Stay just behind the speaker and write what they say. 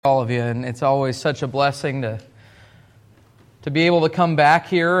All of you, and it's always such a blessing to be able to come back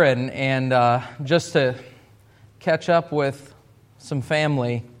here and just to catch up with some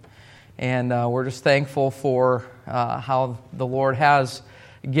family. And we're just thankful for how the Lord has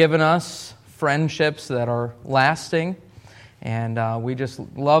given us friendships that are lasting. And we just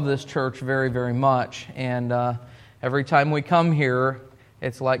love this church very, very much. And every time we come here,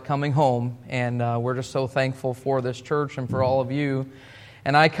 it's like coming home. And we're just so thankful for this church and for all of you.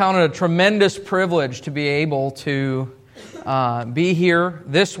 And I count it a tremendous privilege to be able to be here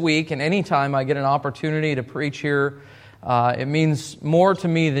this week, and anytime I get an opportunity to preach here, it means more to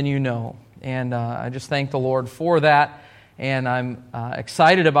me than you know. And I just thank the Lord for that. And I'm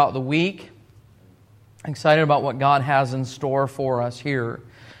excited about the week, excited about what God has in store for us here.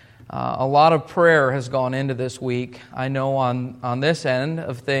 A lot of prayer has gone into this week. I know on this end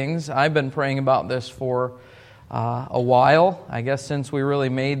of things, I've been praying about this for a while, I guess, since we really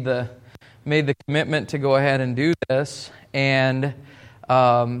made the commitment to go ahead and do this. And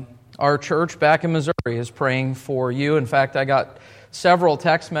our church back in Missouri is praying for you. In fact, I got several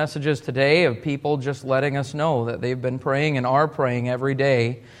text messages today of people just letting us know that they've been praying and are praying every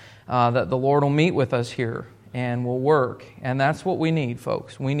day that the Lord will meet with us here and will work. And that's what we need,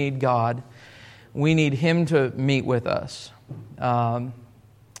 folks. We need God. We need Him to meet with us. I'm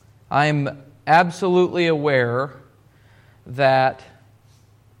absolutely aware that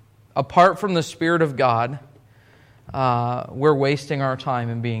apart from the Spirit of God, we're wasting our time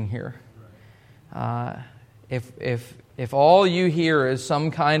in being here. If all you hear is some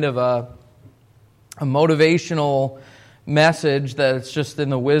kind of a motivational message that it's just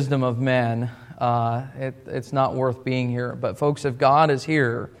in the wisdom of men, it's not worth being here. But folks, if God is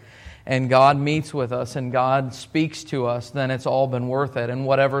here, and God meets with us, and God speaks to us, then it's all been worth it. And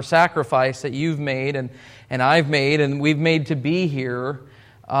whatever sacrifice that you've made, and I've made, and we've made to be here,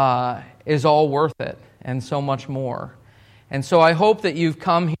 is all worth it, and so much more. And so I hope that you've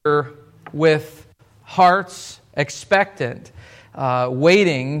come here with hearts expectant,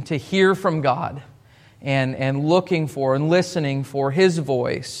 waiting to hear from God, and looking for and listening for His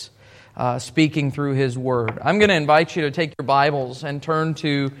voice, speaking through His Word. I'm going to invite you to take your Bibles and turn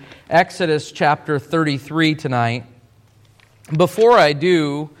to Exodus chapter 33 tonight. Before I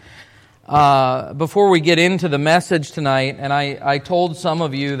do, before we get into the message tonight, and I told some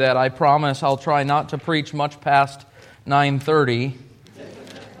of you that I promise I'll try not to preach much past 9:30,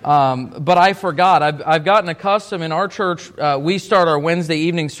 but I forgot. I've gotten accustomed in our church, we start our Wednesday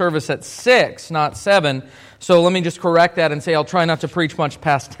evening service at 6, not 7. So let me just correct that and say I'll try not to preach much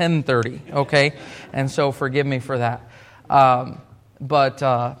past 10:30, okay? And so forgive me for that. But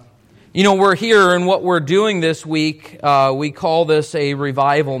we're here, and what we're doing this week, we call this a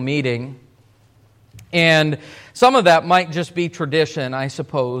revival meeting. And some of that might just be tradition, I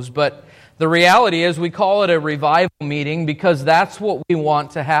suppose, but the reality is we call it a revival meeting because that's what we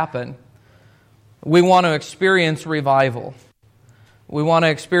want to happen. We want to experience revival. We want to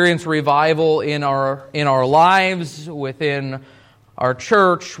experience revival in our lives, within our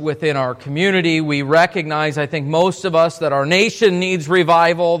church, within our community. We recognize, I think most of us, that our nation needs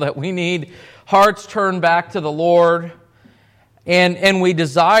revival, that we need hearts turned back to the Lord, and we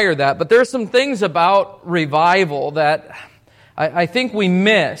desire that. But there's some things about revival that I think we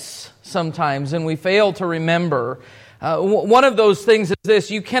miss sometimes, and we fail to remember. One of those things is this: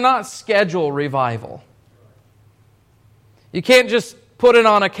 you cannot schedule revival. You can't just put it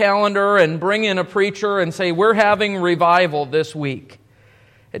on a calendar and bring in a preacher and say, we're having revival this week.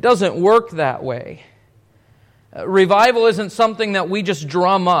 It doesn't work that way. Revival isn't something that we just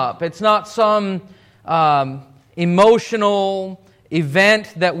drum up. It's not some emotional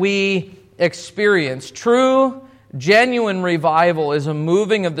event that we experience. True, genuine revival is a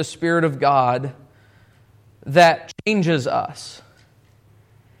moving of the Spirit of God that changes us.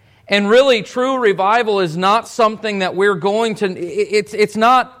 And really, true revival is not something that we're going to, it's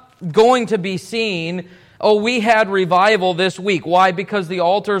not going to be seen, oh, we had revival this week. Why? Because the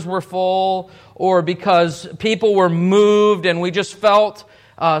altars were full, or because people were moved and we just felt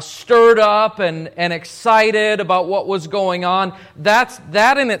stirred up and excited about what was going on.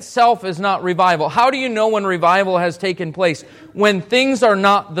 That in itself is not revival. How do you know when revival has taken place? When things are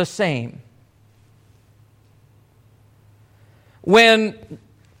not the same. When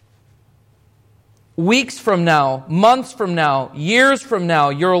weeks from now, months from now, years from now,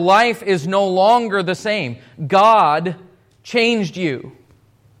 your life is no longer the same. God changed you.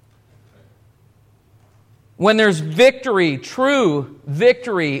 When there's victory, true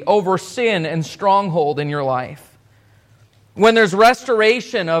victory over sin and stronghold in your life. When there's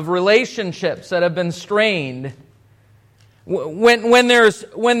restoration of relationships that have been strained. When there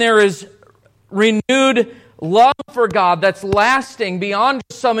is renewed love for God that's lasting beyond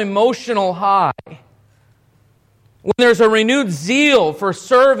some emotional high, when there's a renewed zeal for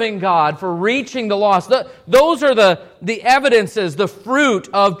serving God, for reaching the lost, those are the evidences, the fruit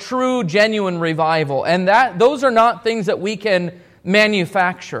of true, genuine revival. And those are not things that we can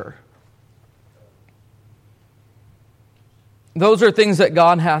manufacture. Those are things that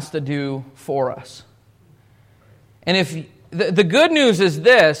God has to do for us. And if the good news is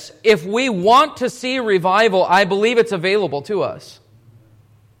this, if we want to see revival, I believe it's available to us.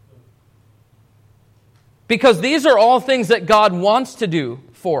 Because these are all things that God wants to do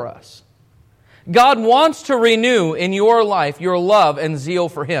for us. God wants to renew in your life your love and zeal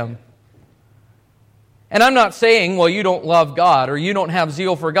for Him. And I'm not saying, well, you don't love God or you don't have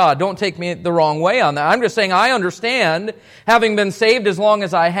zeal for God. Don't take me the wrong way on that. I'm just saying I understand, having been saved as long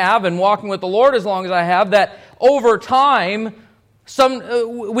as I have and walking with the Lord as long as I have, that over time,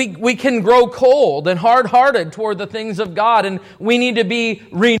 we can grow cold and hard-hearted toward the things of God, and we need to be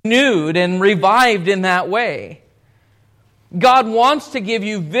renewed and revived in that way. God wants to give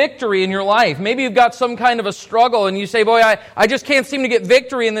you victory in your life. Maybe you've got some kind of a struggle and you say, boy, I just can't seem to get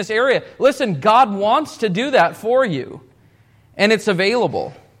victory in this area. Listen, God wants to do that for you, and it's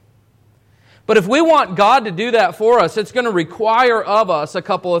available. But if we want God to do that for us, it's going to require of us a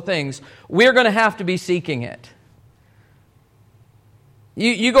couple of things. We're going to have to be seeking it.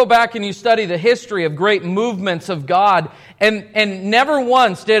 You go back and you study the history of great movements of God, and never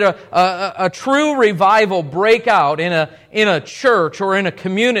once did a true revival break out in a church or in a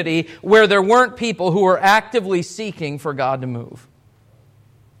community where there weren't people who were actively seeking for God to move.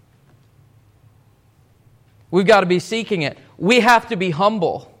 We've got to be seeking it. We have to be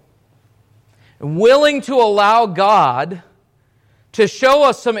humble, willing to allow God to show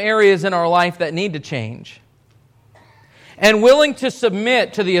us some areas in our life that need to change, and willing to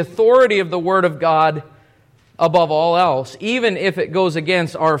submit to the authority of the Word of God above all else, even if it goes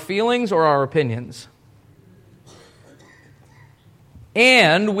against our feelings or our opinions.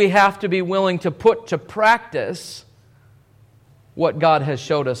 And we have to be willing to put to practice what God has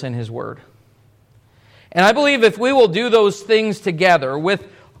showed us in His Word. And I believe if we will do those things together with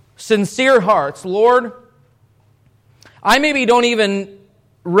sincere hearts, Lord, I maybe don't even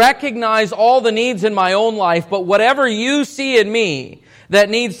recognize all the needs in my own life, but whatever you see in me that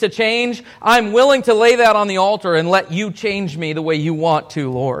needs to change, I'm willing to lay that on the altar and let you change me the way you want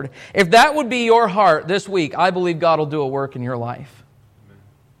to, Lord. If that would be your heart this week, I believe God will do a work in your life.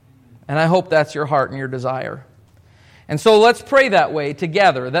 And I hope that's your heart and your desire. And so let's pray that way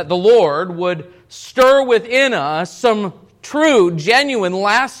together, that the Lord would stir within us some true, genuine,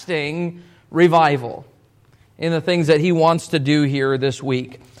 lasting revival in the things that He wants to do here this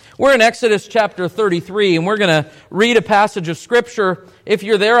week. We're in Exodus chapter 33, and we're going to read a passage of Scripture. If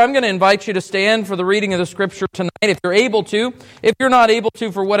you're there, I'm going to invite you to stand for the reading of the Scripture tonight, if you're able to. If you're not able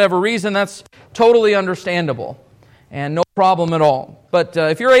to for whatever reason, that's totally understandable and no problem at all. But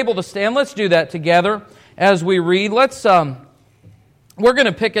if you're able to stand, let's do that together as we read. We're going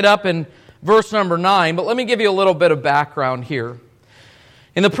to pick it up in verse number 9, but let me give you a little bit of background here.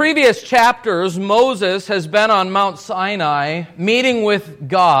 In the previous chapters, Moses has been on Mount Sinai meeting with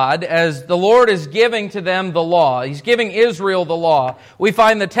God as the Lord is giving to them the law. He's giving Israel the law. We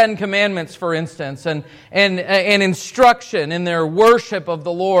find the Ten Commandments, for instance, and instruction in their worship of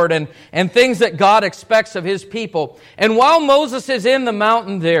the Lord and things that God expects of His people. And while Moses is in the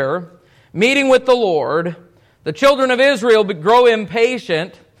mountain there, meeting with the Lord, the children of Israel grow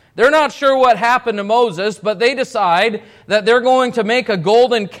impatient. They're not sure what happened to Moses, but they decide that they're going to make a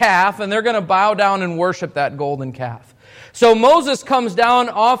golden calf and they're going to bow down and worship that golden calf. So Moses comes down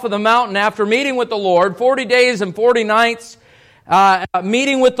off of the mountain after meeting with the Lord, 40 days and 40 nights,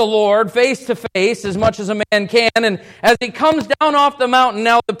 meeting with the Lord face to face as much as a man can. And as he comes down off the mountain,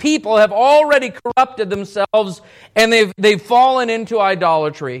 now the people have already corrupted themselves and they've fallen into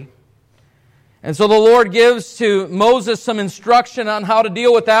idolatry. And so the Lord gives to Moses some instruction on how to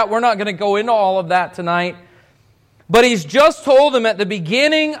deal with that. We're not going to go into all of that tonight. But He's just told them at the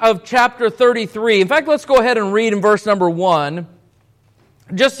beginning of chapter 33. In fact, let's go ahead and read in verse number 1,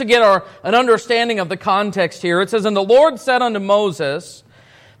 just to get an understanding of the context here. It says, "And the Lord said unto Moses,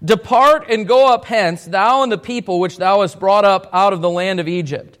 Depart and go up hence, thou and the people which thou hast brought up out of the land of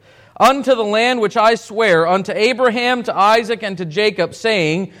Egypt, unto the land which I swear unto Abraham, to Isaac, and to Jacob,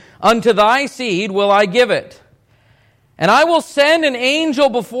 saying, Unto thy seed will I give it. And I will send an angel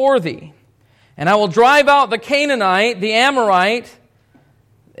before thee, and I will drive out the Canaanite, the Amorite,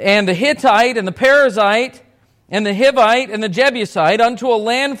 and the Hittite, and the Perizzite, and the Hivite, and the Jebusite, unto a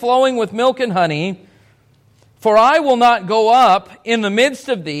land flowing with milk and honey, For I will not go up in the midst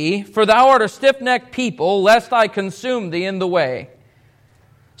of thee, for thou art a stiff-necked people, lest I consume thee in the way.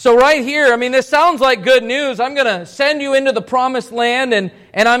 So right here, this sounds like good news. I'm going to send you into the promised land, and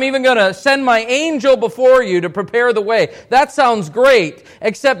I'm even going to send my angel before you to prepare the way. That sounds great,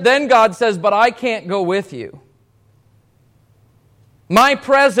 except then God says, but I can't go with you. My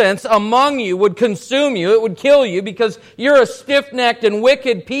presence among you would consume you. It would kill you because you're a stiff-necked and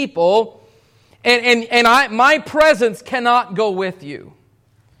wicked people. And my presence cannot go with you.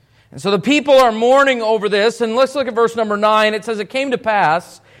 And so the people are mourning over this. And let's look at verse number 9. It says, it came to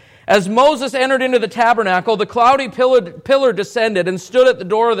pass, as Moses entered into the tabernacle, the cloudy pillar descended and stood at the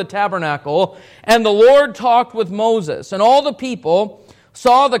door of the tabernacle. And the Lord talked with Moses. And all the people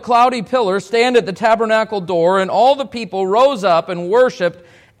saw the cloudy pillar stand at the tabernacle door. And all the people rose up and worshipped,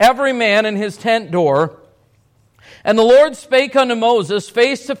 every man in his tent door. And the Lord spake unto Moses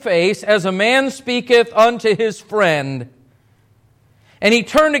face to face, as a man speaketh unto his friend. And he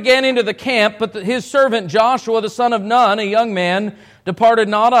turned again into the camp, but his servant Joshua the son of Nun, a young man, departed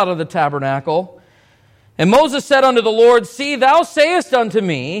not out of the tabernacle. And Moses said unto the Lord, See, thou sayest unto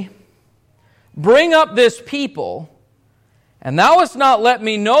me, Bring up this people, and thou hast not let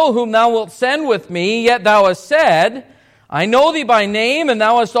me know whom thou wilt send with me, yet thou hast said, I know thee by name, and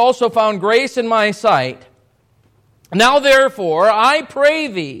thou hast also found grace in my sight. Now therefore, I pray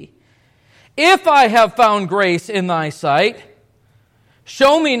thee, if I have found grace in thy sight,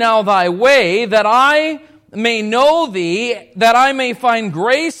 show me now thy way, that I may know thee, that I may find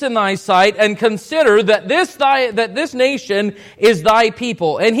grace in thy sight, and consider that this nation is thy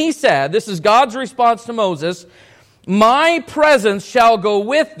people. And he said, this is God's response to Moses, My presence shall go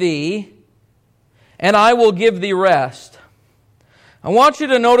with thee, and I will give thee rest. I want you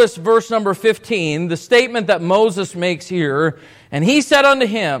to notice verse number 15, the statement that Moses makes here. And he said unto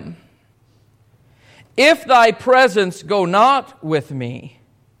him, If thy presence go not with me,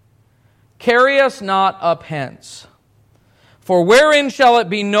 carry us not up hence. For wherein shall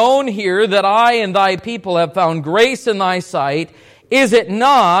it be known here that I and thy people have found grace in thy sight? Is it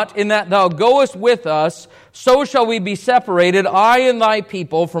not in that thou goest with us, so shall we be separated, I and thy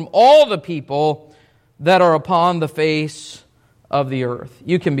people, from all the people that are upon the face of the earth.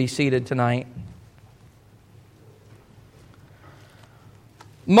 You can be seated tonight.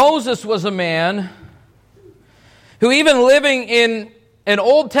 Moses was a man who, even living in an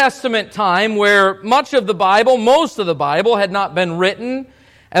Old Testament time where much of the Bible, most of the Bible, had not been written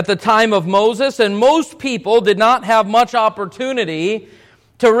at the time of Moses, and most people did not have much opportunity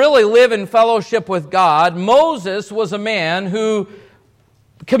to really live in fellowship with God, Moses was a man who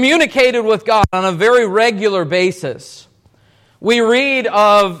communicated with God on a very regular basis. We read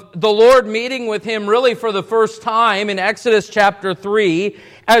of the Lord meeting with him really for the first time in Exodus chapter 3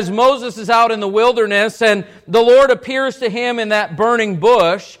 as Moses is out in the wilderness, and the Lord appears to him in that burning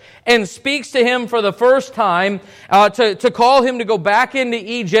bush and speaks to him for the first time to call him to go back into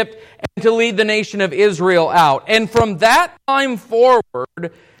Egypt and to lead the nation of Israel out. And from that time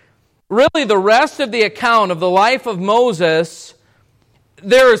forward, really the rest of the account of the life of Moses,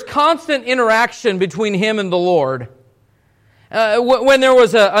 there is constant interaction between him and the Lord. When there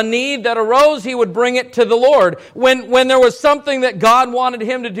was a need that arose, he would bring it to the Lord. When there was something that God wanted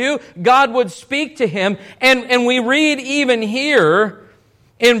him to do, God would speak to him. And we read even here,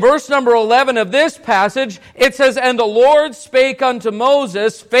 in verse number 11 of this passage, it says, And the Lord spake unto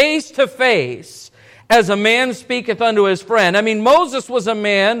Moses face to face, as a man speaketh unto his friend. Moses was a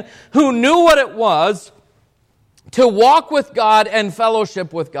man who knew what it was to walk with God and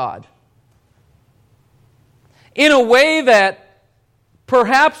fellowship with God in a way that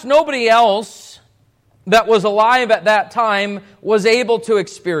perhaps nobody else that was alive at that time was able to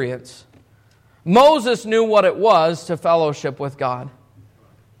experience. Moses knew what it was to fellowship with God.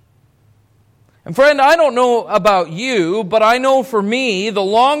 And friend, I don't know about you, but I know for me, the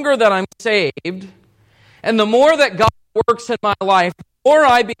longer that I'm saved, and the more that God works in my life, the more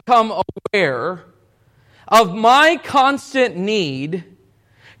I become aware of my constant need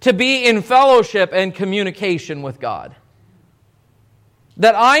to be in fellowship and communication with God.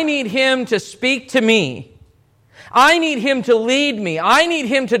 That I need Him to speak to me. I need Him to lead me. I need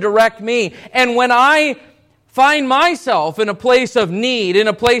Him to direct me. And when I find myself in a place of need, in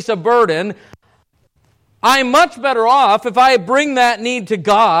a place of burden, I'm much better off if I bring that need to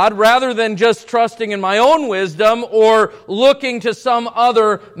God rather than just trusting in my own wisdom or looking to some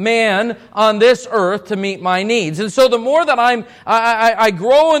other man on this earth to meet my needs. And so the more that I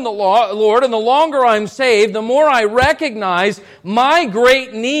grow in the Lord, and the longer I'm saved, the more I recognize my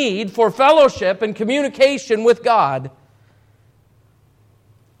great need for fellowship and communication with God.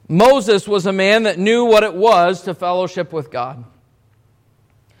 Moses was a man that knew what it was to fellowship with God.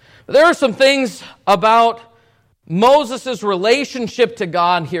 But there are some things about Moses' relationship to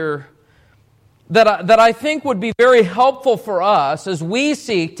God here that I think would be very helpful for us as we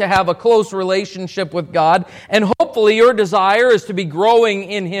seek to have a close relationship with God. And hopefully your desire is to be growing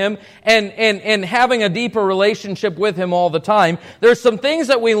in Him and having a deeper relationship with Him all the time. There's some things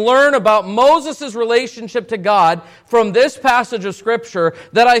that we learn about Moses' relationship to God from this passage of Scripture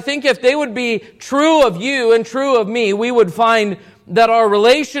that I think if they would be true of you and true of me, we would find that our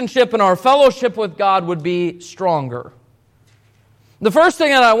relationship and our fellowship with God would be stronger. The first thing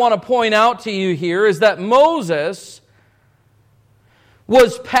that I want to point out to you here is that Moses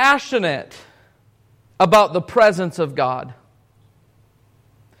was passionate about the presence of God.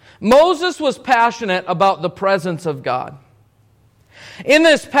 Moses was passionate about the presence of God. In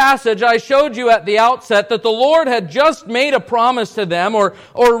this passage, I showed you at the outset that the Lord had just made a promise to them, or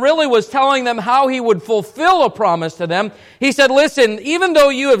really was telling them how He would fulfill a promise to them. He said, listen, even though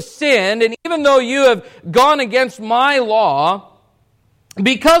you have sinned, and even though you have gone against my law,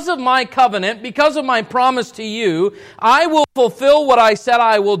 because of my covenant, because of my promise to you, I will fulfill what I said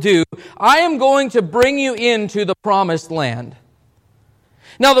I will do. I am going to bring you into the promised land.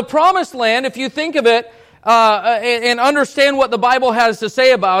 Now, the promised land, if you think of it and understand what the Bible has to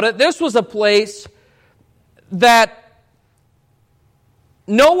say about it, this was a place that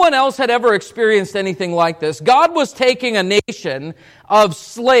no one else had ever experienced anything like this. God was taking a nation of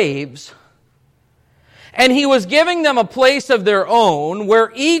slaves, and He was giving them a place of their own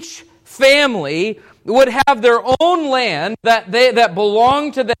where each family would have their own land that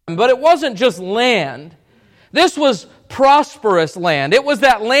belonged to them. But it wasn't just land. This was prosperous land. It was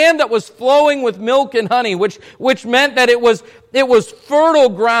that land that was flowing with milk and honey, which meant that it was fertile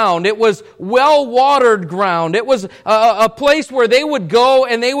ground. It was well-watered ground. It was a place where they would go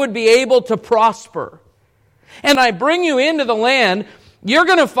and they would be able to prosper. And I bring you into the land, you're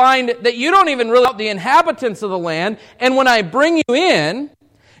going to find that you don't even really know the inhabitants of the land. And when I bring you in,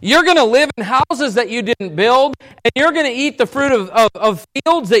 you're going to live in houses that you didn't build, and you're going to eat the fruit of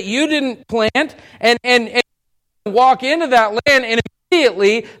fields that you didn't plant, and walk into that land and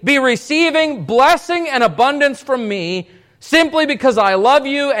immediately be receiving blessing and abundance from me simply because I love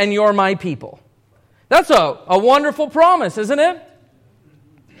you and you're my people. That's a wonderful promise, isn't it?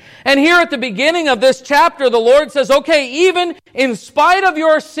 And here at the beginning of this chapter, the Lord says, okay, even in spite of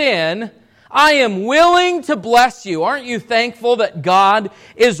your sin, I am willing to bless you. Aren't you thankful that God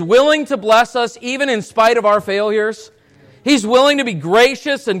is willing to bless us even in spite of our failures? He's willing to be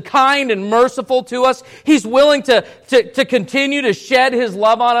gracious and kind and merciful to us. He's willing to continue to shed His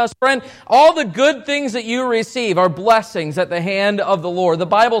love on us. Friend, all the good things that you receive are blessings at the hand of the Lord. The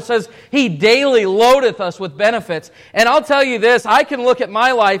Bible says He daily loadeth us with benefits. And I'll tell you this, I can look at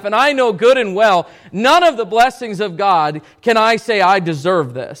my life and I know good and well, none of the blessings of God can I say I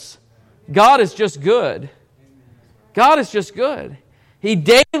deserve this. God is just good. God is just good. He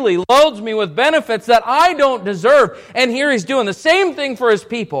daily loads me with benefits that I don't deserve. And here He's doing the same thing for His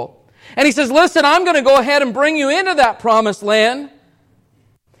people. And He says, listen, I'm going to go ahead and bring you into that promised land.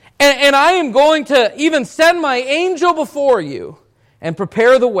 And I am going to even send my angel before you and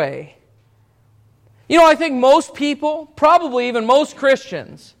prepare the way. You know, I think most people, probably even most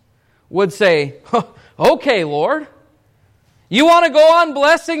Christians, would say, okay, Lord, you want to go on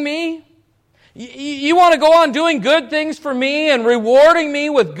blessing me? You want to go on doing good things for me and rewarding me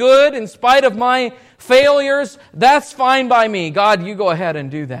with good in spite of my failures? That's fine by me. God, you go ahead and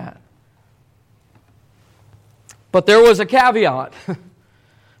do that. But there was a caveat,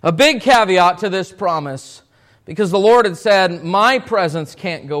 a big caveat to this promise, because the Lord had said, my presence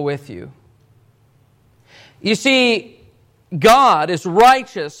can't go with you. You see, God is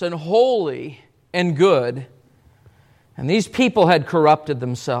righteous and holy and good, and these people had corrupted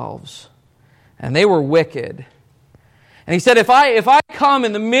themselves. And they were wicked. And He said, if I come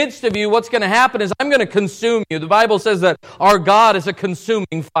in the midst of you, what's going to happen is I'm going to consume you. The Bible says that our God is a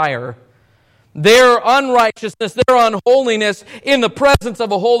consuming fire. Their unrighteousness, their unholiness in the presence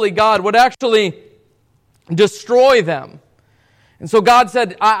of a holy God would actually destroy them. And so God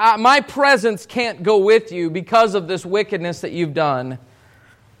said, my presence can't go with you because of this wickedness that you've done.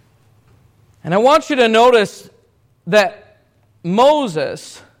 And I want you to notice that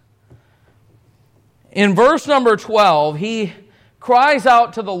Moses, in verse number 12, he cries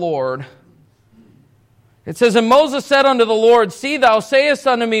out to the Lord. It says, and Moses said unto the Lord, see, thou sayest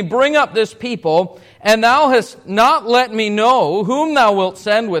unto me, bring up this people, and thou hast not let me know whom thou wilt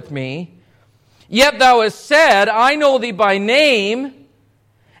send with me. Yet thou hast said, I know thee by name,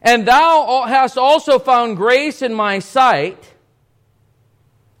 and thou hast also found grace in my sight.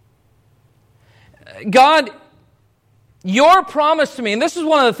 God, your promise to me, and this is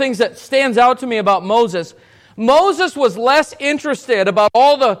one of the things that stands out to me about Moses. Moses was less interested about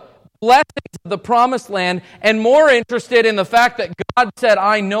all the blessings of the promised land and more interested in the fact that God said,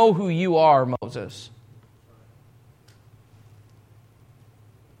 I know who you are, Moses.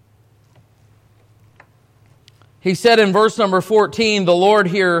 He said in verse number 14, the Lord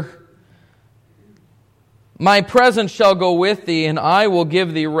here, my presence shall go with thee, and I will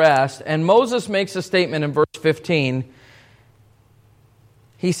give thee rest. And Moses makes a statement in verse 15.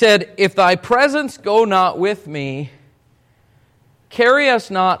 He said, if thy presence go not with me, carry us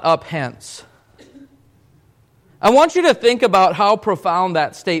not up hence. I want you to think about how profound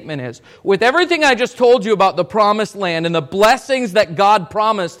that statement is. With everything I just told you about the promised land and the blessings that God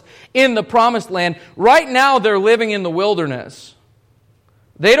promised in the promised land, right now they're living in the wilderness.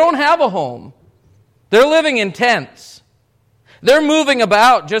 They don't have a home. They're living in tents. They're moving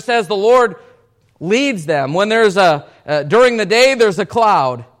about just as the Lord leads them. When there's during the day, there's a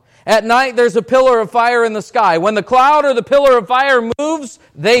cloud. At night, there's a pillar of fire in the sky. When the cloud or the pillar of fire moves,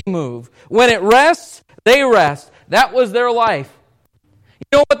 they move. When it rests, they rest. That was their life.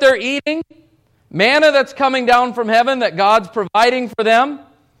 You know what they're eating? Manna that's coming down from heaven that God's providing for them.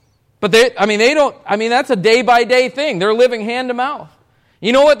 But that's a day-by-day thing. They're living hand to mouth.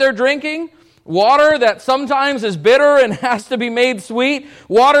 You know what they're drinking? Water that sometimes is bitter and has to be made sweet.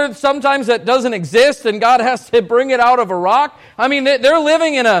 Water sometimes that doesn't exist and God has to bring it out of a rock. They're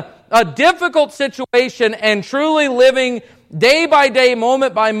living in a difficult situation and truly living day by day,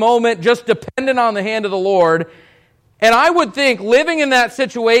 moment by moment, just dependent on the hand of the Lord. And I would think living in that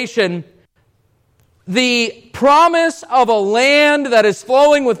situation, the promise of a land that is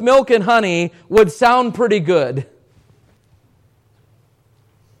flowing with milk and honey would sound pretty good.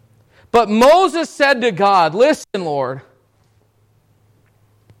 But Moses said to God, listen, Lord,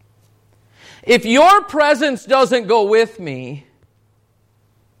 if your presence doesn't go with me,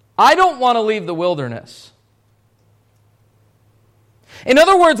 I don't want to leave the wilderness. In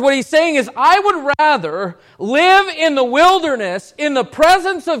other words, what he's saying is, I would rather live in the wilderness in the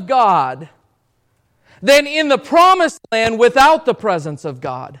presence of God than in the promised land without the presence of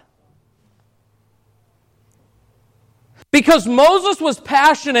God. Because Moses was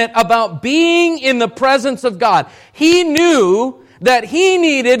passionate about being in the presence of God. He knew that he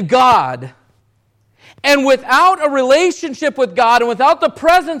needed God. And without a relationship with God and without the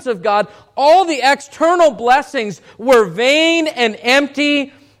presence of God, all the external blessings were vain and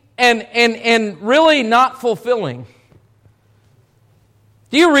empty and really not fulfilling.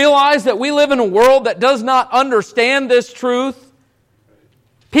 Do you realize that we live in a world that does not understand this truth?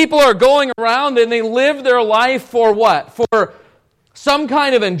 People are going around and they live their life for what? For some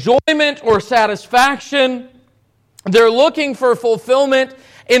kind of enjoyment or satisfaction. They're looking for fulfillment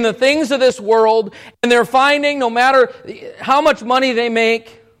in the things of this world, and they're finding no matter how much money they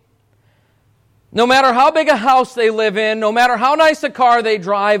make, no matter how big a house they live in, no matter how nice a car they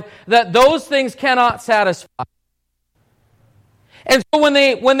drive, that those things cannot satisfy. And so when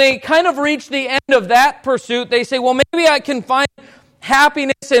they kind of reach the end of that pursuit, they say, well, maybe I can find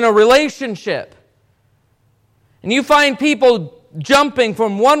happiness in a relationship. And you find people jumping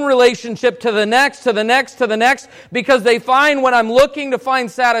from one relationship to the next, to the next, to the next, because they find when I'm looking to find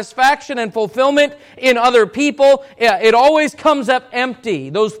satisfaction and fulfillment in other people, it always comes up empty.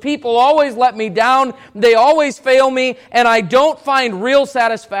 Those people always let me down, they always fail me, and I don't find real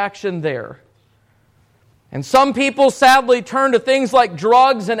satisfaction there. And some people sadly turn to things like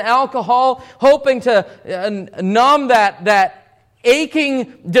drugs and alcohol, hoping to numb that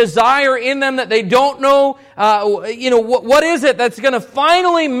aching desire in them that they don't know, what is it that's going to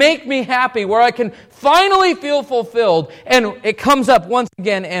finally make me happy, where I can finally feel fulfilled, and it comes up once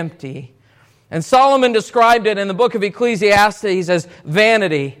again empty. And Solomon described it in the book of Ecclesiastes as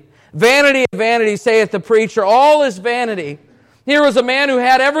vanity. Vanity of vanity, saith the preacher, all is vanity. Here was a man who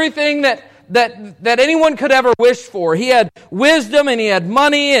had everything that anyone could ever wish for. He had wisdom, and he had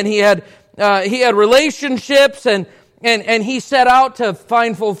money, and he had relationships, and he set out to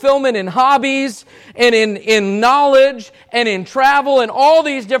find fulfillment in hobbies and in knowledge and in travel and all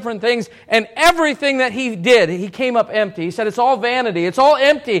these different things. And everything that he did, he came up empty. He said, it's all vanity. It's all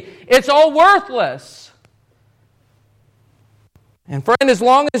empty. It's all worthless. And friend, as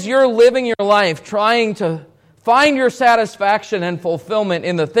long as you're living your life trying to find your satisfaction and fulfillment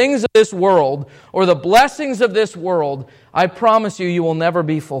in the things of this world or the blessings of this world, I promise you, you will never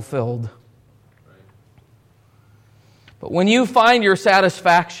be fulfilled. But when you find your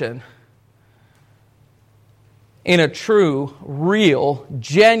satisfaction in a true, real,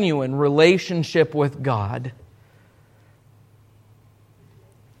 genuine relationship with God,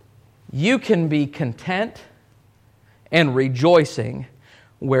 you can be content and rejoicing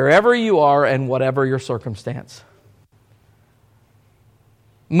wherever you are and whatever your circumstance.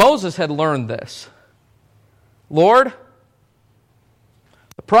 Moses had learned this. Lord,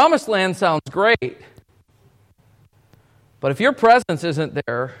 the promised land sounds great, but if your presence isn't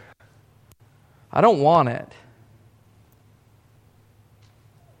there, I don't want it.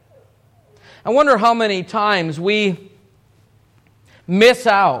 I wonder how many times we miss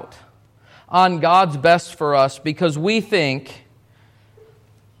out on God's best for us because we think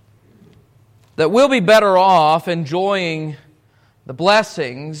that we'll be better off enjoying the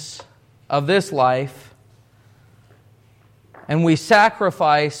blessings of this life, and we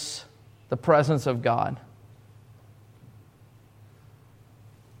sacrifice the presence of God.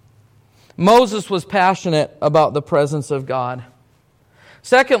 Moses was passionate about the presence of God.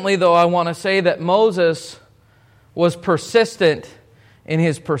 Secondly, though, I want to say that Moses was persistent in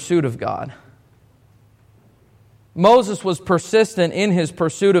his pursuit of God. Moses was persistent in his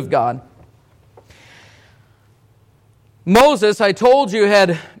pursuit of God. Moses, I told you,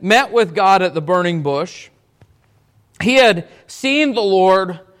 had met with God at the burning bush. He had seen the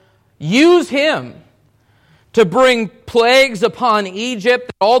Lord use him to bring plagues upon Egypt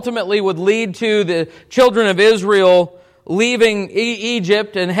that ultimately would lead to the children of Israel leaving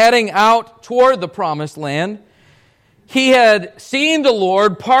Egypt and heading out toward the promised land. He had seen the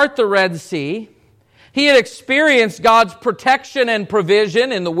Lord part the Red Sea. He had experienced God's protection and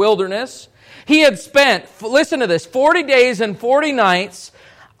provision in the wilderness. He had spent, listen to this, 40 days and 40 nights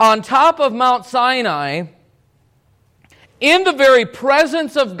on top of Mount Sinai in the very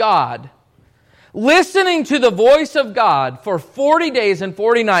presence of God, listening to the voice of God for 40 days and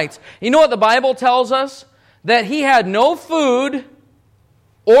 40 nights. You know what the Bible tells us? That he had no food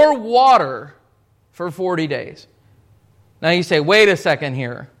or water for 40 days. Now you say, wait a second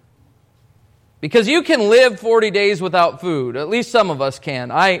here. Because you can live 40 days without food. At least some of us can.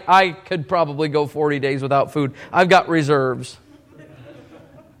 I could probably go 40 days without food. I've got reserves.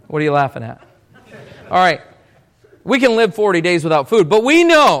 What are you laughing at? All right. We can live 40 days without food. But we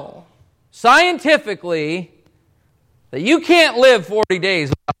know, scientifically, that you can't live 40 days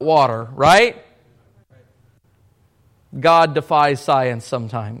without water, right? God defies science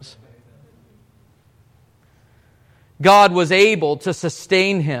sometimes. God was able to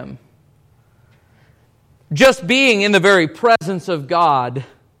sustain him. Just being in the very presence of God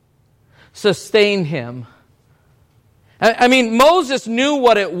sustained him. I mean, Moses knew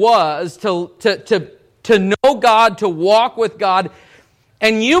what it was to know God, to walk with God.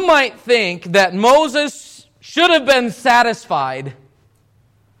 And you might think that Moses should have been satisfied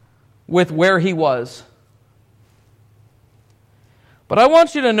with where he was. But I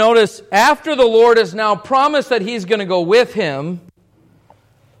want you to notice, after the Lord has now promised that he's going to go with him,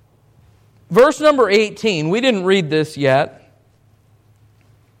 verse number 18, we didn't read this yet.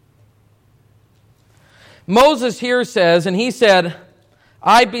 Moses here says, and he said,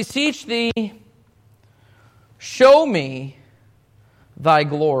 I beseech thee, show me thy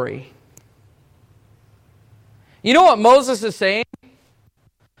glory. You know what Moses is saying?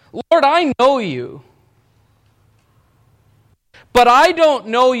 Lord, I know you. But I don't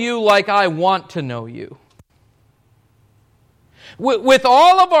know you like I want to know you. With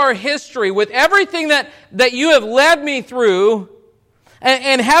all of our history, with everything that you have led me through,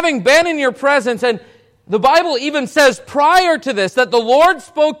 and having been in your presence, and the Bible even says prior to this that the Lord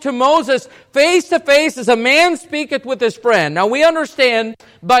spoke to Moses face to face as a man speaketh with his friend. Now we understand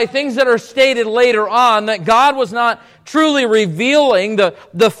by things that are stated later on that God was not truly revealing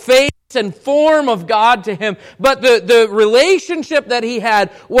the face and form of God to him, but the relationship that he had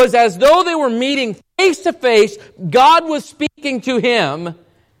was as though they were meeting face to face. God was speaking to him.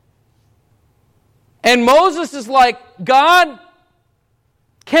 And Moses is like, God,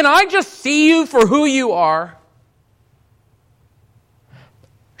 can I just see you for who you are?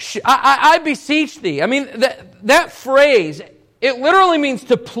 I beseech thee. I mean, that phrase, it literally means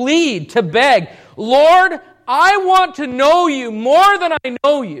to plead, to beg. Lord, I want to know you more than I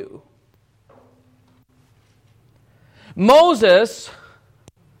know you. Moses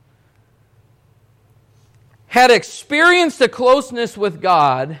had experienced a closeness with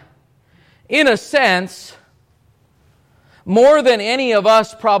God, in a sense, more than any of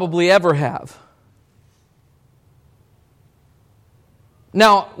us probably ever have.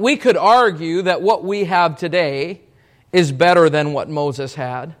 Now, we could argue that what we have today is better than what Moses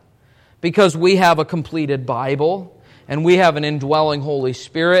had, because we have a completed Bible, and we have an indwelling Holy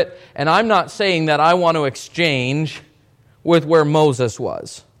Spirit, and I'm not saying that I want to exchange with where Moses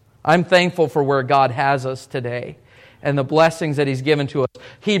was. I'm thankful for where God has us today. and the blessings that He's given to us.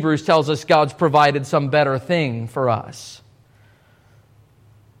 Hebrews tells us God's provided some better thing for us.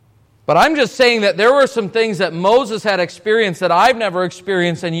 But I'm just saying that there were some things that Moses had experienced that I've never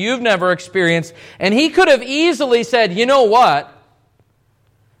experienced and you've never experienced. And he could have easily said, you know what?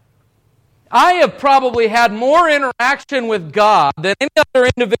 I have probably had more interaction with God than any other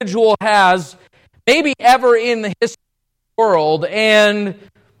individual has, maybe ever in the history of the world. And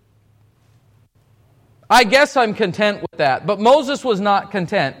I guess I'm content with that. But Moses was not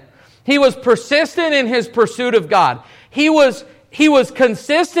content. He was persistent in his pursuit of God. He was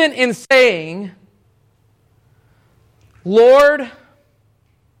consistent in saying, Lord,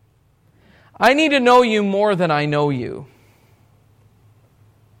 I need to know You more than I know You.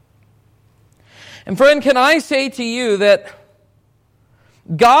 And friend, can I say to you that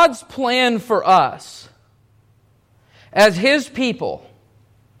God's plan for us as His people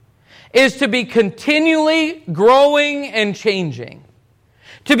is to be continually growing and changing,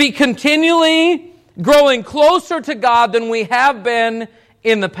 to be continually growing closer to God than we have been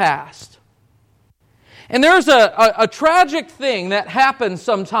in the past. And there's a tragic thing that happens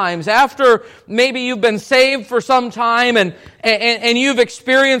sometimes after maybe you've been saved for some time and you've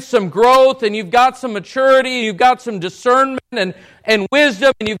experienced some growth and you've got some maturity, you've got some discernment and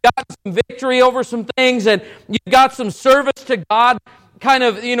wisdom, and you've got some victory over some things, and you've got some service to God kind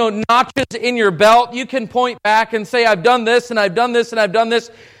of, notches in your belt. You can point back and say, I've done this and I've done this and I've done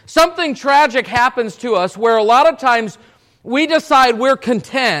this. Something tragic happens to us where a lot of times we decide we're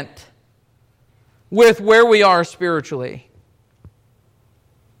content with where we are spiritually.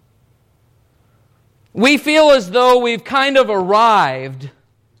 We feel as though we've kind of arrived,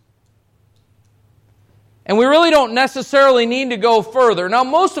 and we really don't necessarily need to go further. Now,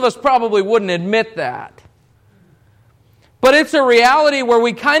 most of us probably wouldn't admit that. But it's a reality where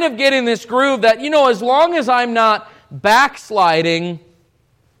we kind of get in this groove that, as long as I'm not backsliding,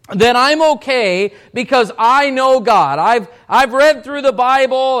 then I'm okay because I know God. I've read through the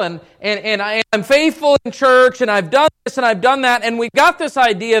Bible and I'm faithful in church and I've done this and I've done that, and we've got this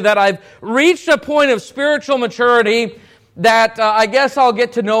idea that I've reached a point of spiritual maturity that I guess I'll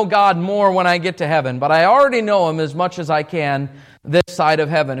get to know God more when I get to heaven. But I already know Him as much as I can this side of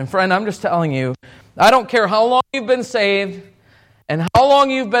heaven. And friend, I'm just telling you, I don't care how long you've been saved and how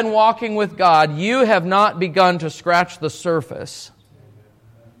long you've been walking with God, you have not begun to scratch the surface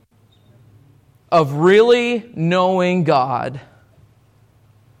of really knowing God.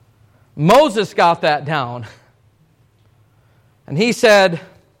 Moses got that down. And he said,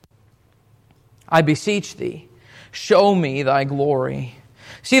 I beseech Thee, show me Thy glory.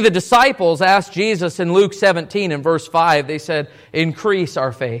 See, the disciples asked Jesus in Luke 17 and verse 5, they said, increase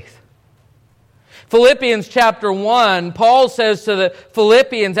our faith. Philippians chapter 1, Paul says to the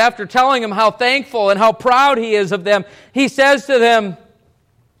Philippians, after telling them how thankful and how proud he is of them, he says to them,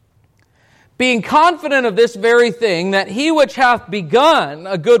 being confident of this very thing, that He which hath begun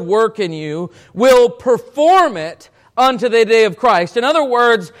a good work in you will perform it unto the day of Christ. In other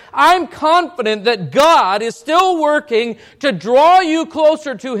words, I'm confident that God is still working to draw you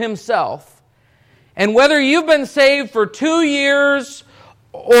closer to Himself. And whether you've been saved for 2 years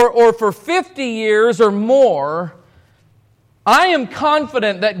or for 50 years or more, I am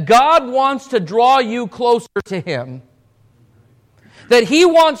confident that God wants to draw you closer to Him. That He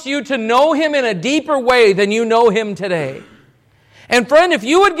wants you to know Him in a deeper way than you know Him today. And friend, if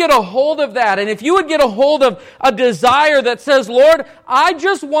you would get a hold of that, and if you would get a hold of a desire that says, Lord, I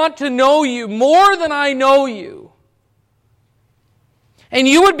just want to know You more than I know You, and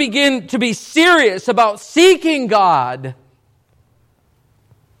you would begin to be serious about seeking God.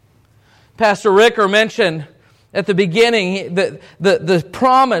 Pastor Ricker mentioned at the beginning the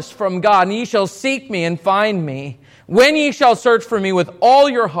promise from God, and ye shall seek Me and find Me, when ye shall search for Me with all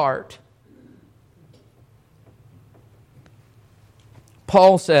your heart.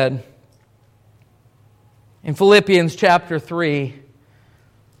 Paul said in Philippians chapter 3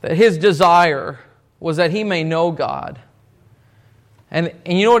 that his desire was that he may know God. And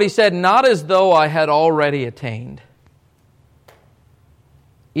you know what he said? Not as though I had already attained.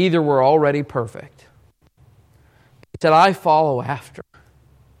 Either were already perfect. He said, I follow after.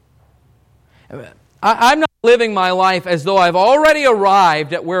 I'm not living my life as though I've already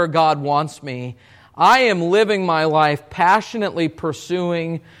arrived at where God wants me. I am living my life passionately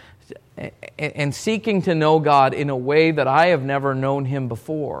pursuing and seeking to know God in a way that I have never known Him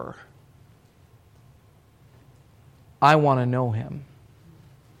before. I want to know Him.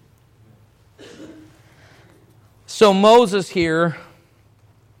 So Moses here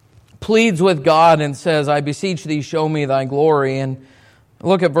pleads with God and says, I beseech Thee, show me Thy glory. And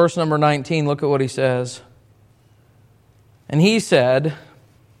look at verse number 19. Look at what he says. And he said,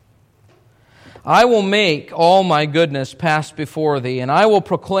 I will make all my goodness pass before thee, and I will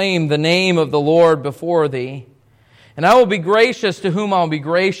proclaim the name of the Lord before thee. And I will be gracious to whom I will be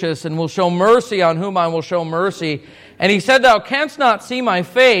gracious, and will show mercy on whom I will show mercy. And he said, Thou canst not see my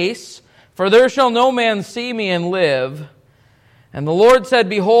face, for there shall no man see me and live. And the Lord said,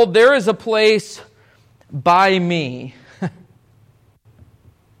 Behold, there is a place by me.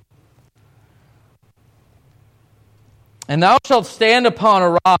 And thou shalt stand upon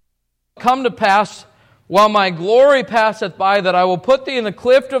a rock. Come to pass, while my glory passeth by, that I will put thee in the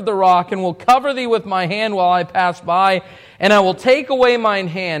cleft of the rock, and will cover thee with my hand while I pass by. And I will take away mine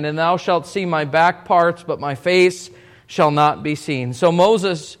hand, and thou shalt see my back parts, but my face shall not be seen. So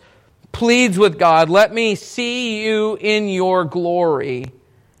Moses pleads with God, let me see you in your glory.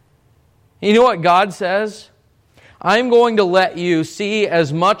 You know what God says? I'm going to let you see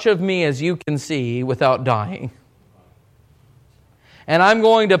as much of me as you can see without dying. And I'm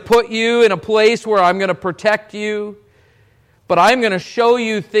going to put you in a place where I'm going to protect you, but I'm going to show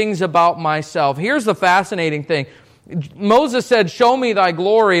you things about myself. Here's the fascinating thing. Moses said, show me thy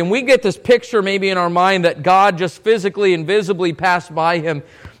glory. And we get this picture maybe in our mind that God just physically and visibly passed by him.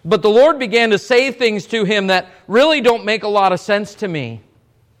 But the Lord began to say things to him that really don't make a lot of sense to me.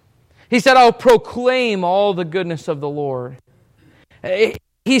 He said, I'll proclaim all the goodness of the Lord.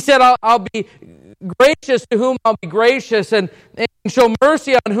 He said, I'll be gracious to whom I'll be gracious, and show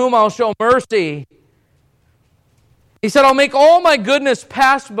mercy on whom I'll show mercy. He said, I'll make all my goodness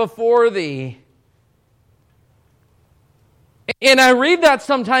pass before thee. And I read that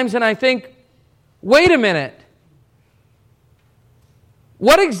sometimes and I think, wait a minute.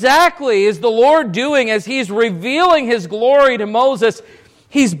 What exactly is the Lord doing as He's revealing His glory to Moses?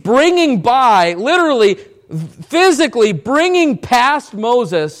 He's bringing by, literally, physically bringing past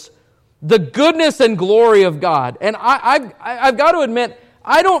Moses the goodness and glory of God. And I've got to admit,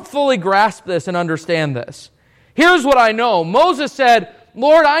 I don't fully grasp this and understand this. Here's what I know. Moses said,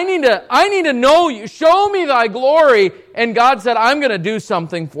 Lord, I need to know you. Show me thy glory. And God said, I'm going to do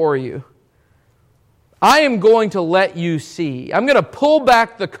something for you. I am going to let you see. I'm going to pull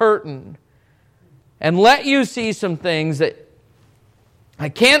back the curtain and let you see some things that I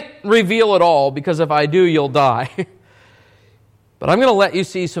can't reveal at all, because if I do, you'll die. But I'm going to let you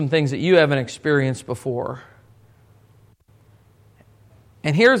see some things that you haven't experienced before.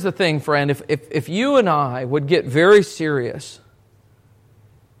 And here's the thing, friend. If you and I would get very serious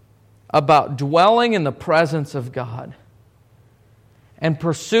about dwelling in the presence of God and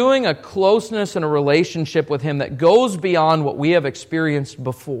pursuing a closeness and a relationship with Him that goes beyond what we have experienced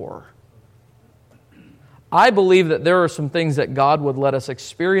before, I believe that there are some things that God would let us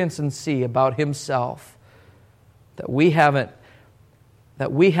experience and see about Himself that we haven't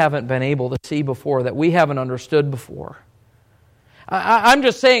been able to see before, that we haven't understood before. I'm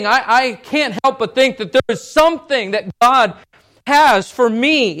just saying, I can't help but think that there is something that God has for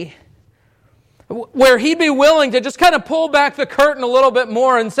me where He'd be willing to just kind of pull back the curtain a little bit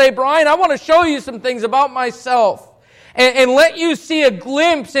more and say, Brian, I want to show you some things about myself and let you see a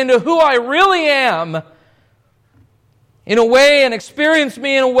glimpse into who I really am in a way, and experience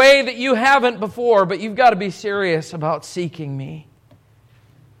me in a way that you haven't before, but you've got to be serious about seeking me.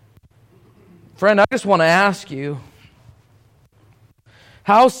 Friend, I just want to ask you,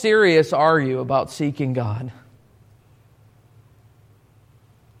 how serious are you about seeking God?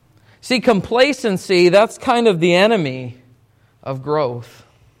 See, complacency, that's kind of the enemy of growth.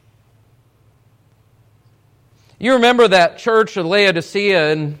 You remember that church of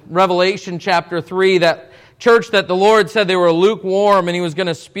Laodicea in Revelation chapter 3, that church that the Lord said they were lukewarm and He was going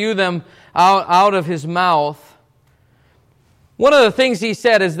to spew them out of His mouth. One of the things He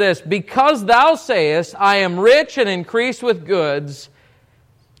said is this, because thou sayest, I am rich and increase with goods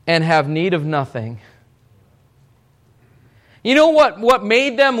and have need of nothing. You know what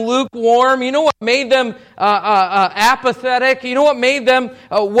made them lukewarm? You know what made them apathetic? You know what made them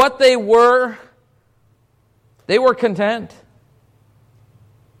what they were? They were content.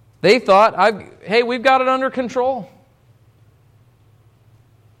 They thought, hey, we've got it under control.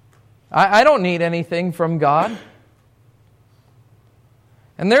 I don't need anything from God.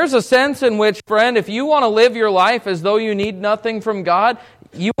 And there's a sense in which, friend, if you want to live your life as though you need nothing from God,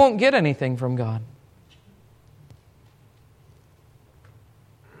 you won't get anything from God.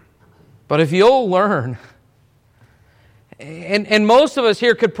 But if you'll learn, and most of us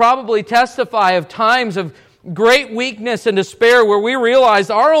here could probably testify of times of great weakness and despair where we realized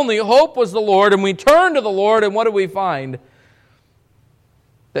our only hope was the Lord, and we turned to the Lord, and what do we find?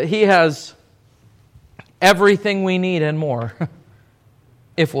 That He has everything we need and more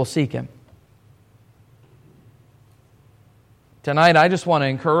if we'll seek Him. Tonight, I just want to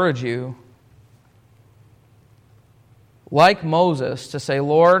encourage you, like Moses, to say,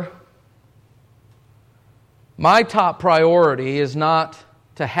 Lord, my top priority is not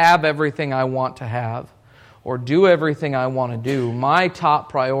to have everything I want to have or do everything I want to do. My top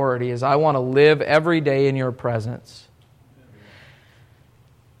priority is I want to live every day in your presence.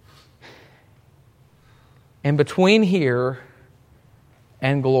 And between here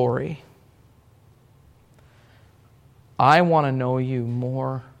and glory, I want to know you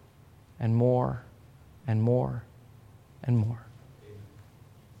more and more and more and more.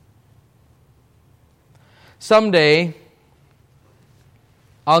 Someday,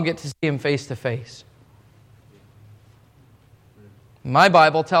 I'll get to see Him face to face. My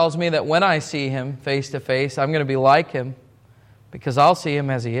Bible tells me that when I see Him face to face, I'm going to be like Him because I'll see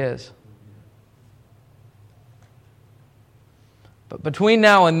Him as He is. But between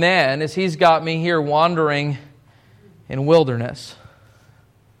now and then, as He's got me here wandering in wilderness,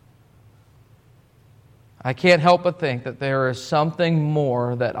 I can't help but think that there is something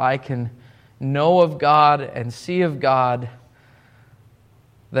more that I can know of God and see of God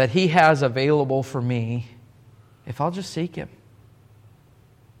that He has available for me if I'll just seek Him.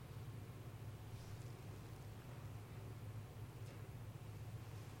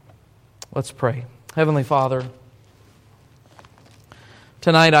 Let's pray. Heavenly Father,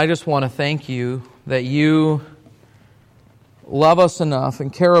 tonight I just want to thank You that You love us enough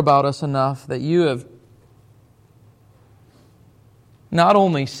and care about us enough that You have not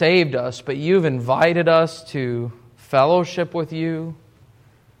only saved us, but You've invited us to fellowship with You,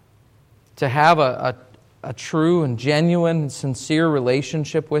 to have a true and genuine and sincere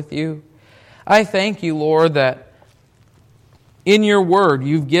relationship with You. I thank You, Lord, that in Your Word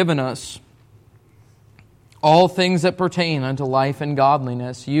You've given us all things that pertain unto life and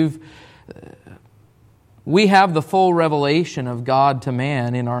godliness. We have the full revelation of God to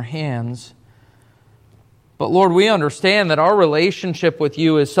man in our hands. But Lord, we understand that our relationship with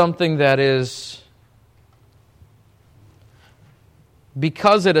You is something that is,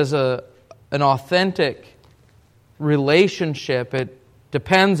 because it is an authentic relationship, it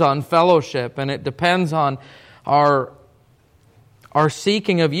depends on fellowship and it depends on our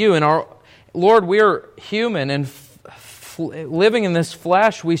seeking of You. And Lord, we're human and living in this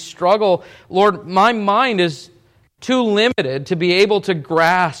flesh, we struggle. Lord, my mind is too limited to be able to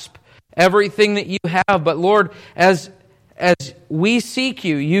grasp everything that You have. But Lord, as we seek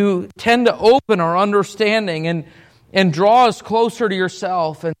You, You tend to open our understanding and draw us closer to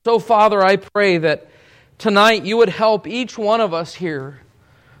Yourself. And so, Father, I pray that tonight You would help each one of us here,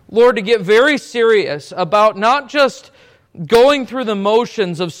 Lord, to get very serious about not just going through the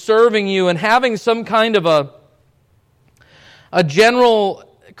motions of serving You and having some kind of a general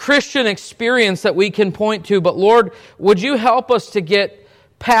Christian experience that we can point to, but Lord, would You help us to get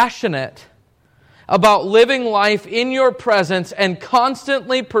passionate about living life in Your presence and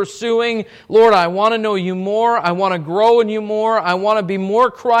constantly pursuing, Lord, I want to know You more, I want to grow in You more, I want to be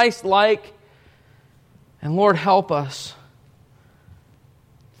more Christ-like. And Lord, help us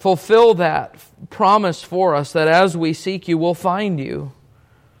fulfill that promise for us that as we seek You, we'll find You,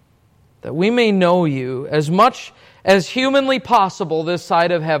 that we may know You as much as humanly possible this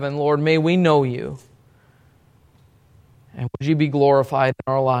side of heaven. Lord, may we know You. And would You be glorified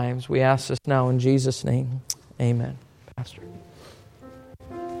in our lives? We ask this now in Jesus' name. Amen. Pastor.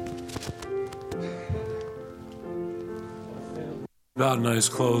 Bowed and eyes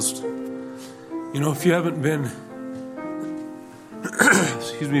closed. You know, if you haven't been,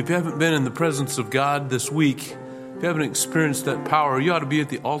 if you haven't been in the presence of God this week, if you haven't experienced that power, you ought to be at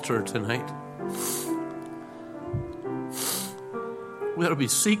the altar tonight. We ought to be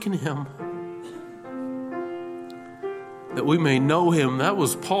seeking Him, that we may know Him. That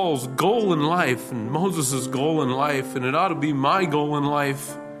was Paul's goal in life and Moses' goal in life, and it ought to be my goal in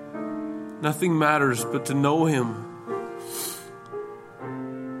life. Nothing matters but to know Him.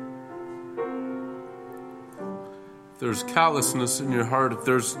 If there's callousness in your heart, if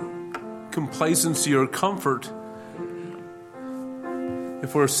there's complacency or comfort,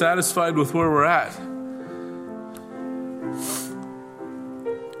 if we're satisfied with where we're at,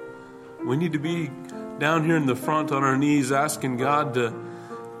 we need to be down here in the front on our knees asking God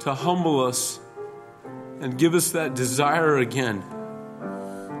to humble us and give us that desire again.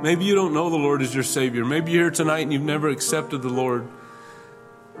 Maybe you don't know the Lord as your Savior. Maybe you're here tonight and you've never accepted the Lord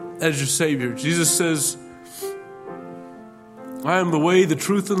as your Savior. Jesus says, I am the way, the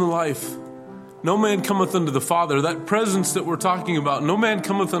truth, and the life. No man cometh unto the Father. That presence that we're talking about, no man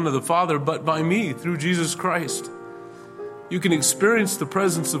cometh unto the Father but by me, through Jesus Christ. You can experience the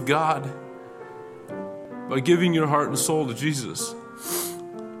presence of God. by giving your heart and soul to Jesus?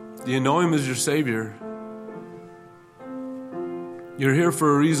 Do you know Him as your Savior? You're here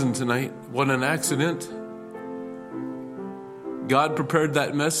for a reason tonight. What an accident. God prepared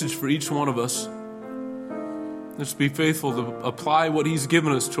that message for each one of us. Let's be faithful to apply what He's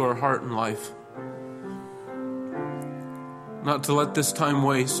given us to our heart and life. Not to let this time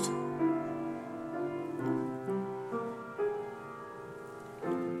waste.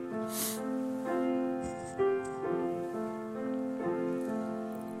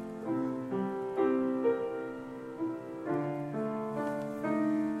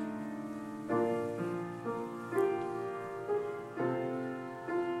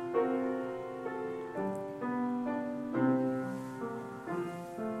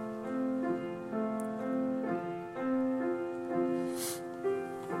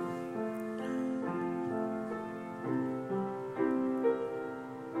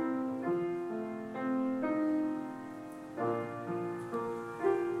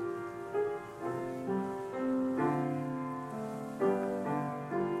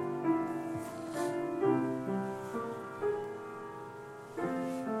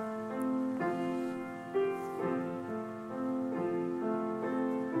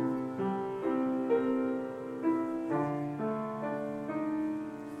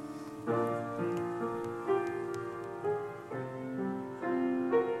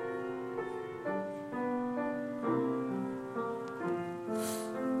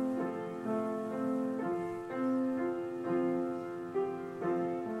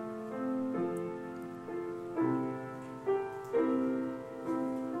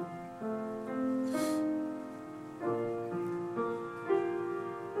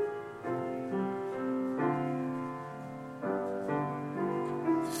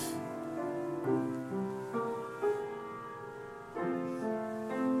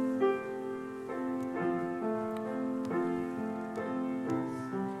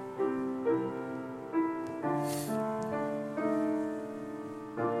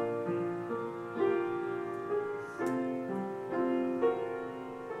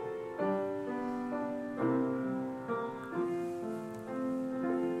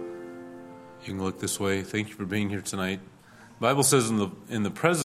 You can look this way. Thank you for being here tonight. The Bible says in the presence